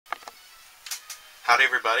Howdy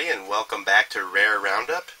everybody, and welcome back to Rare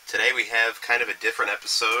Roundup. Today we have kind of a different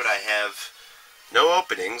episode. I have no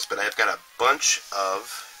openings, but I've got a bunch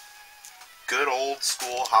of good old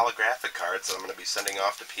school holographic cards that I'm going to be sending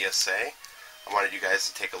off to PSA. I wanted you guys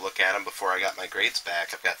to take a look at them before I got my grades back.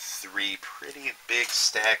 I've got three pretty big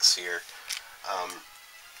stacks here.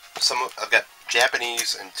 I've got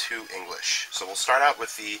Japanese and two English. So we'll start out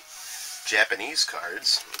with the Japanese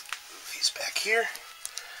cards. Move these back here,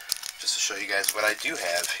 just to show you guys what I do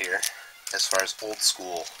have here as far as old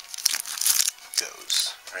school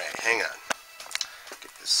goes. Alright, hang on.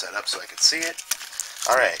 Get this set up so I can see it.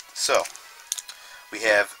 Alright, so we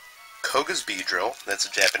have Koga's Beedrill. That's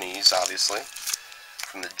a Japanese, obviously,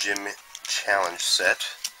 from the Gym Challenge set.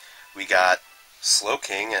 We got Slow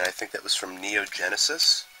King, and I think that was from Neo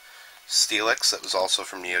Genesis. Steelix, that was also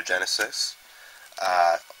from Neo Genesis.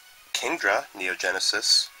 Kingdra, Neo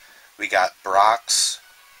Genesis. We got Brock's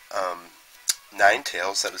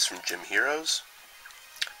Ninetales, that was from Gym Heroes.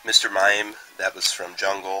 Mr. Mime, that was from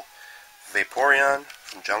Jungle. Vaporeon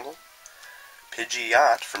from Jungle.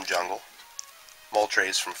 Pidgeot from Jungle.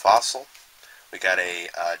 Moltres from Fossil. We got a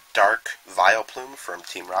Dark Vileplume from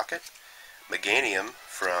Team Rocket. Meganium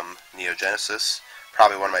from Neo Genesis.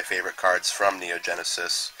 Probably one of my favorite cards from Neo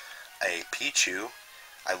Genesis. A Pichu.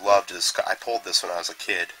 I loved this card. I pulled this when I was a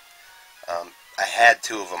kid. I had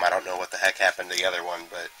two of them. I don't know what the heck happened to the other one,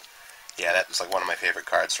 but yeah, that was like one of my favorite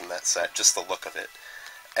cards from that set, just the look of it.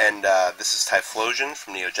 And this is Typhlosion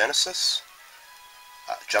from Neo Genesis.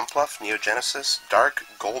 Jumpluff, Neo Genesis. Dark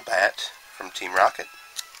Golbat from Team Rocket.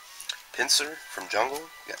 Pinsir from Jungle.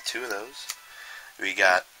 We got two of those. We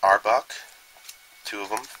got Arbok, two of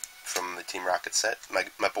them from the Team Rocket set.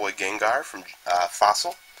 My boy Gengar from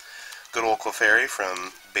Fossil. Good old Clefairy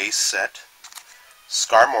from base set.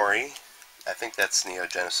 Skarmory, I think that's Neo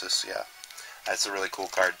Genesis, yeah. That's a really cool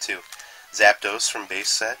card too. Zapdos from base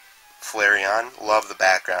set. Flareon, love the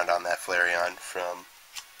background on that Flareon from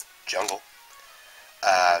Jungle.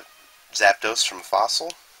 Zapdos from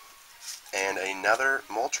Fossil. And another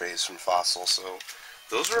Moltres from Fossil. So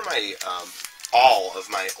those were my all of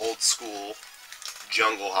my old school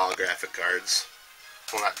Jungle holographic cards.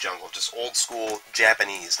 Well, not Jungle, just old school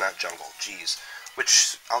Japanese, not Jungle. Jeez.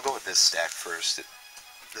 Which, I'll go with this stack first.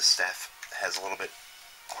 This stack has a little bit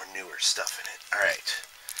more newer stuff in it. Alright.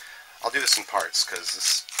 I'll do this in parts, because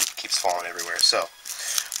this keeps falling everywhere. So,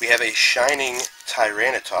 we have a Shining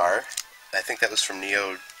Tyranitar. I think that was from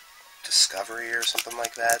Neo Discovery or something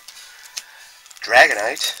like that.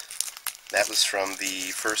 Dragonite. That was from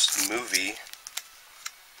the first movie.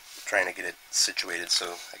 I'm trying to get it situated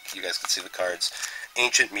so you guys can see the cards.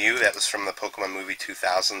 Ancient Mew, that was from the Pokemon movie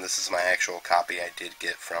 2000. This is my actual copy I did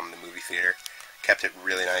get from the movie theater. Kept it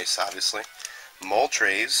really nice, obviously.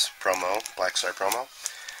 Moltres promo, Black Star promo.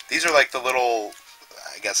 These are like the little,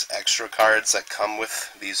 I guess, extra cards that come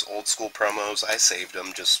with these old school promos. I saved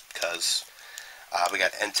them just because. We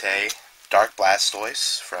got Entei, Dark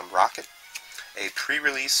Blastoise from Rocket. A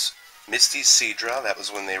pre-release Misty Seadra. That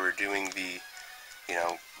was when they were doing the,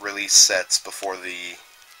 release sets before the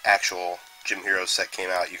actual Gym Heroes set came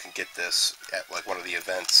out. You can get this at like one of the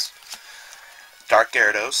events. Dark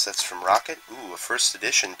Gyarados, that's from Rocket. Ooh, a first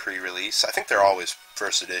edition pre-release. I think they're always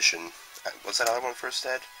first edition. Was that other one first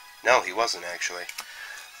ed? No, he wasn't actually.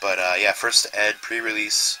 But yeah, first ed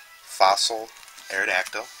pre-release Fossil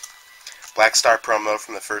Aerodactyl. Black Star promo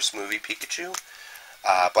from the first movie Pikachu.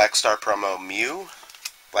 Black Star promo Mew.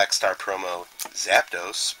 Black Star promo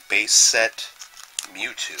Zapdos. Base set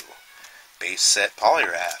Mewtwo. Base set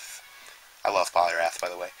Poliwrath. I love Poliwrath, by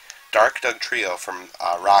the way. Dark Dugtrio from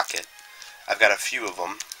Rocket. I've got a few of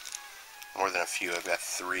them. More than a few. I've got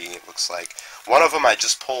three, it looks like. One of them I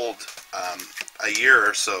just pulled a year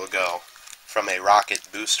or so ago from a Rocket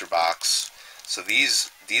booster box. So these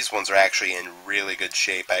ones are actually in really good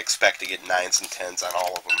shape. I expect to get 9s and 10s on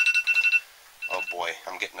all of them. Oh boy,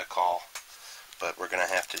 I'm getting a call. But we're going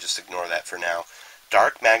to have to just ignore that for now.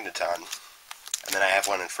 Dark Magneton. And then I have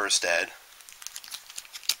one in first ed.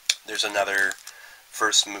 There's another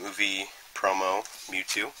first movie promo,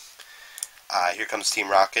 Mewtwo. Here comes Team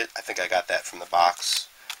Rocket. I think I got that from the box.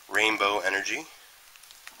 Rainbow Energy.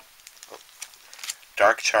 Oh.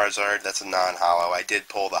 Dark Charizard, that's a non-holo. I did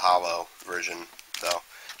pull the holo version, though.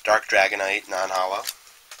 Dark Dragonite, non-holo.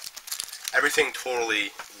 Everything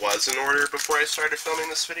totally was in order before I started filming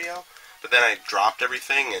this video, but then I dropped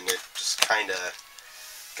everything and it just kind of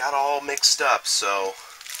got all mixed up, so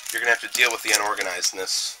you're going to have to deal with the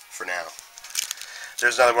unorganizedness for now.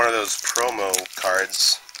 There's another one of those promo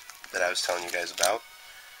cards that I was telling you guys about.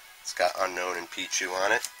 It's got Unknown and Pichu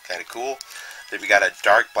on it. Kind of cool. Then we got a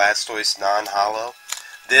Dark Blastoise non-holo.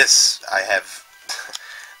 This, I have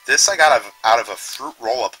This I got out of a fruit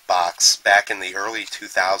roll-up box back in the early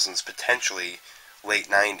 2000s, potentially late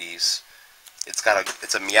 90s. It's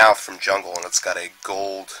a Meowth from Jungle, and it's got a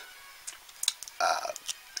gold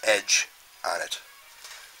edge on it.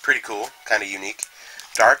 Pretty cool, kind of unique.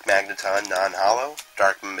 Dark Magneton, non-holo.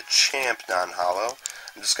 Dark Machamp, non-holo.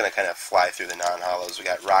 I'm just going to kind of fly through the non-holos. We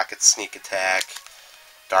got Rocket Sneak Attack,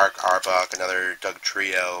 Dark Arbok, another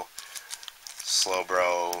Dugtrio,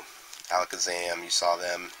 Slowbro, Alakazam, you saw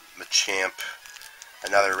them, Machamp,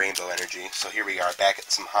 another Rainbow Energy. So here we are, back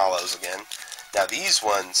at some holos again. Now these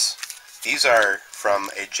ones, these are from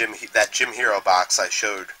that Gym Hero box I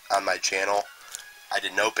showed on my channel. I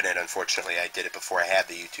didn't open it, unfortunately. I did it before I had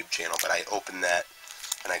the YouTube channel, but I opened that,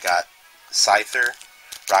 and I got Scyther,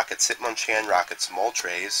 Rocket's Hitmonchan, Rocket's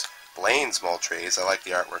Moltres, Blaine's Moltres, I like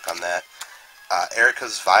the artwork on that,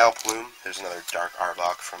 Erica's Vileplume, there's another Dark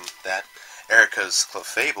Arbok from that, Erica's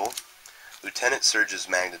Clefable, Lieutenant Surge's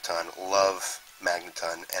Magneton, love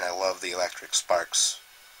Magneton, and I love the electric sparks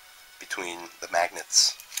between the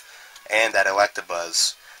magnets, and that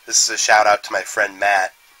Electabuzz. This is a shout out to my friend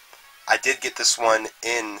Matt. I did get this one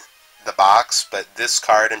in the box, but this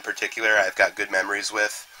card in particular I've got good memories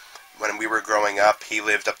with. When we were growing up, he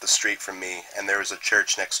lived up the street from me, and there was a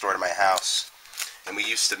church next door to my house. And we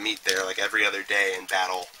used to meet there like every other day and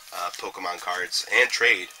battle Pokemon cards and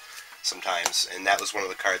trade sometimes. And that was one of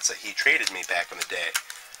the cards that he traded me back in the day.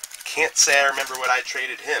 Can't say I remember what I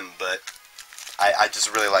traded him, but I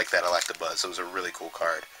just really like that Electabuzz. It was a really cool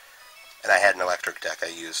card. And I had an electric deck I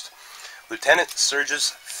used. Lieutenant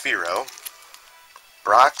Surge's Fearow,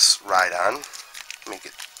 Brock's Rhydon. Let me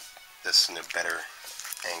get this in a better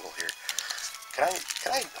angle here. Can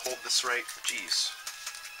I hold this right? Jeez.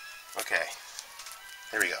 Okay.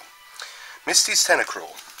 There we go. Misty's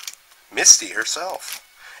Tentacruel. Misty herself.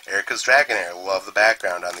 Erica's Dragonair. Love the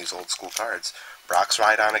background on these old school cards. Brock's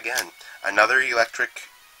Rhydon again. Another electric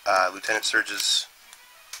Lieutenant Surge's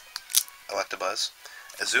Electabuzz.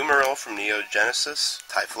 Azumarill from Neo Genesis.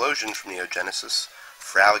 Typhlosion from Neo Genesis.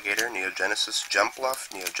 Feraligatr, Neo Genesis.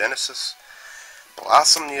 Jumpluff, Neo Genesis.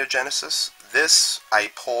 Blossom, Neo Genesis. This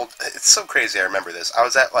I pulled. It's so crazy I remember this. I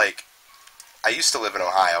was at I used to live in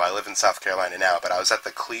Ohio. I live in South Carolina now, but I was at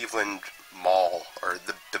the Cleveland Mall, or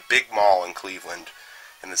the big mall in Cleveland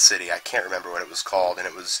in the city. I can't remember what it was called, and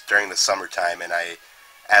it was during the summertime, and I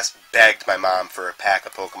begged my mom for a pack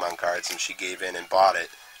of Pokemon cards, and she gave in and bought it,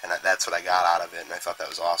 and that's what I got out of it, and I thought that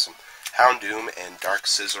was awesome. Houndoom and Dark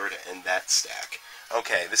Scizor to end that stack.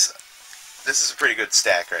 Okay, this is a pretty good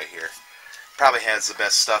stack right here. Probably has the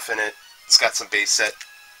best stuff in it. It's got some base set,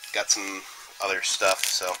 got some other stuff,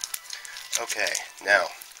 so... Okay, now,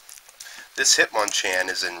 this Hitmonchan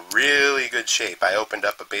is in really good shape. I opened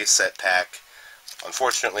up a base set pack,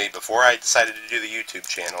 unfortunately, before I decided to do the YouTube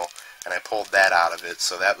channel, and I pulled that out of it,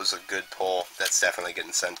 so that was a good pull. That's definitely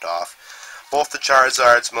getting sent off. Both the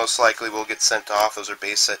Charizards most likely will get sent off. Those are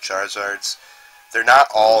base set Charizards. They're not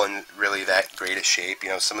all in really that great a shape. You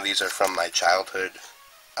know, some of these are from my childhood,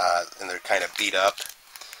 and they're kind of beat up.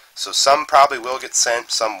 So some probably will get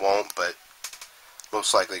sent, some won't, but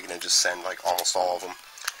most likely going to just send like almost all of them.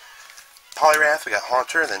 Poliwrath, we got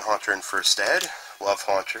Haunter, then Haunter in First Ed. Love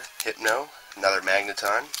Haunter. Hypno, another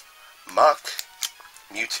Magneton. Muck,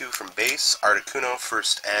 Mewtwo from base. Articuno,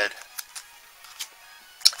 First Ed.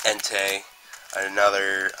 Entei,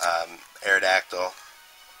 another Aerodactyl.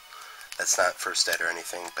 That's not First Ed or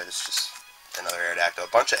anything, but it's just another Aerodactyl.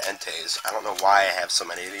 A bunch of Enteis. I don't know why I have so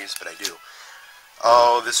many of these, but I do.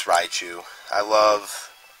 Oh, this Raichu. I love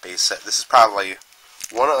base set. This is probably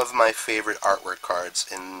one of my favorite artwork cards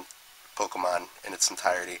in Pokemon in its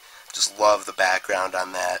entirety. Just love the background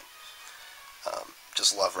on that.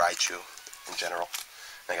 Just love Raichu in general.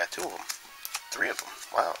 And I got 2 of them. 3 of them.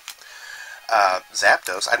 Wow.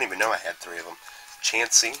 Zapdos. I didn't even know I had 3 of them.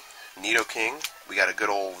 Chansey. Nidoking. We got a good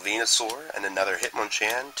old Venusaur and another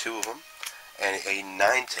Hitmonchan. 2 of them. And a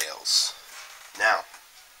Ninetales. Now,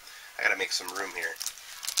 I gotta make some room here.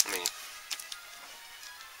 Let me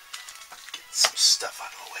some stuff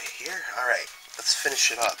out of the way here. Alright, let's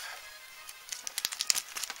finish it up.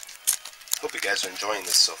 Hope you guys are enjoying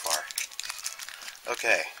this so far.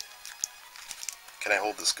 Okay. Can I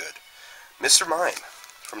hold this good? Mr. Mime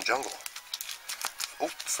from Jungle. Oh,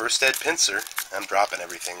 First Ed Pinsir. I'm dropping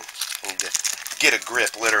everything. I need to get a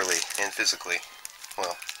grip, literally and physically.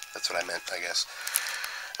 Well, that's what I meant, I guess.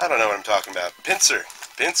 I don't know what I'm talking about. Pinsir,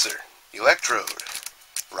 Electrode,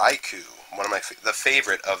 Raikou, one of the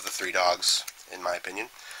favorite of the 3 dogs, in my opinion.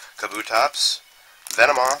 Kabutops,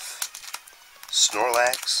 Venomoth,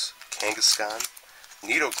 Snorlax, Kangaskhan,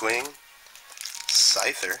 Nidoqueen,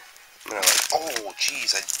 Scyther. Oh,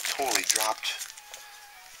 jeez, I totally dropped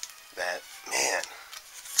that, man,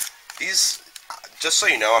 these, just so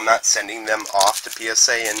you know, I'm not sending them off to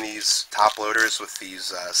PSA in these top loaders with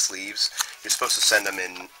these sleeves. You're supposed to send them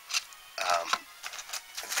in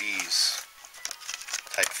these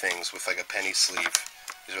type things with like a penny sleeve.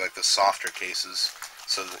 These are like the softer cases.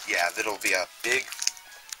 So yeah, that'll be a big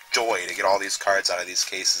joy to get all these cards out of these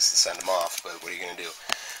cases to send them off, but what are you going to do?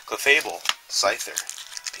 Clefable, Scyther,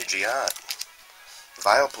 Pidgeot,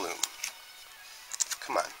 Vileplume,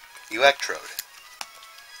 come on, Electrode,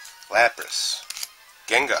 Lapras,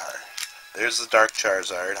 Gengar. There's the Dark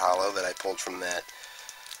Charizard Holo that I pulled from that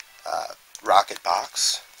Rocket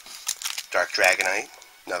Box. Dark Dragonite,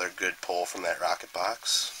 another good pull from that Rocket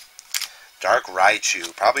Box. Dark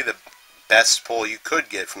Raichu, probably the best pull you could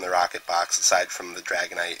get from the Rocket Box aside from the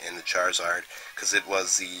Dragonite and the Charizard, because it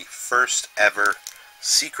was the first ever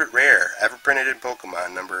secret rare ever printed in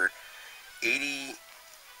Pokemon, number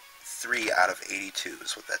 83 out of 82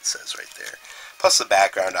 is what that says right there. Plus the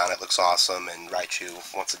background on it looks awesome, and Raichu,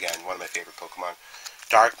 once again, one of my favorite Pokemon.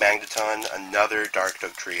 Dark Magneton, another Dark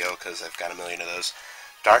Dugtrio, because I've got a million of those.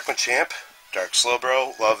 Dark Machamp, Dark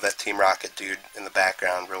Slowbro, love that Team Rocket dude in the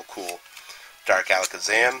background, real cool. Dark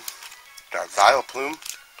Alakazam, Dark Vileplume,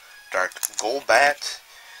 Dark Golbat,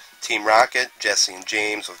 Team Rocket, Jesse and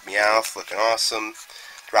James with Meowth, looking awesome.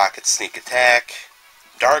 Rocket Sneak Attack,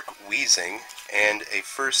 Dark Weezing, and a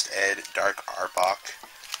First Ed Dark Arbok,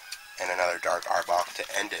 and another Dark Arbok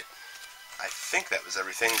to end it. I think that was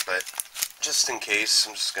everything, but just in case,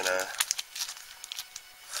 I'm just gonna...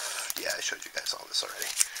 Yeah, I showed you guys all this already.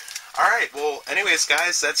 Alright, well, anyways,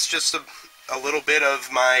 guys, that's just a little bit of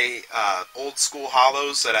my old school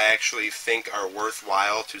holos that I actually think are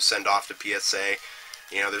worthwhile to send off to PSA.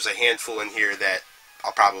 You know, there's a handful in here that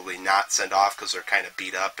I'll probably not send off because they're kind of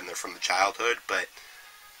beat up and they're from the childhood, but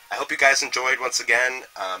I hope you guys enjoyed once again.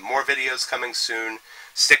 More videos coming soon.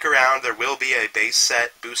 Stick around. There will be a base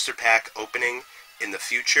set booster pack opening in the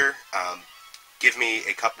future. Give me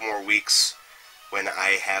a couple more weeks when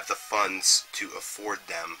I have the funds to afford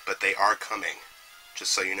them, but they are coming,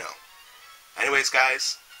 just so you know. Anyways,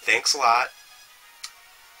 guys, thanks a lot,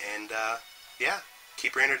 and yeah,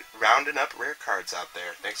 keep rounding up rare cards out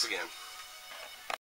there. Thanks again.